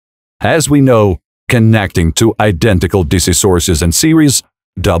As we know, connecting two identical DC sources in series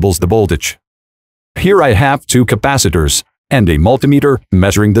doubles the voltage. Here I have two capacitors and a multimeter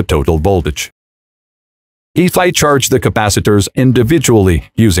measuring the total voltage. If I charge the capacitors individually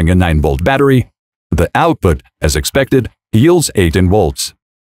using a 9-volt battery, the output, as expected, yields 18 volts.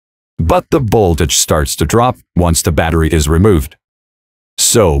 But the voltage starts to drop once the battery is removed.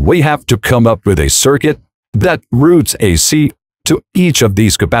 So we have to come up with a circuit that routes AC to each of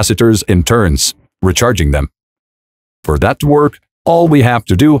these capacitors in turns, recharging them. For that to work, all we have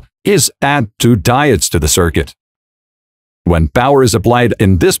to do is add two diodes to the circuit. When power is applied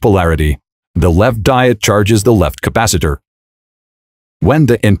in this polarity, the left diode charges the left capacitor. When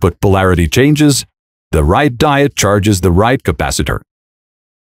the input polarity changes, the right diode charges the right capacitor.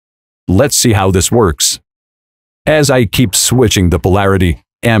 Let's see how this works. As I keep switching the polarity,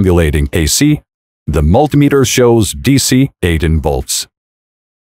 emulating AC, the multimeter shows DC 18 volts.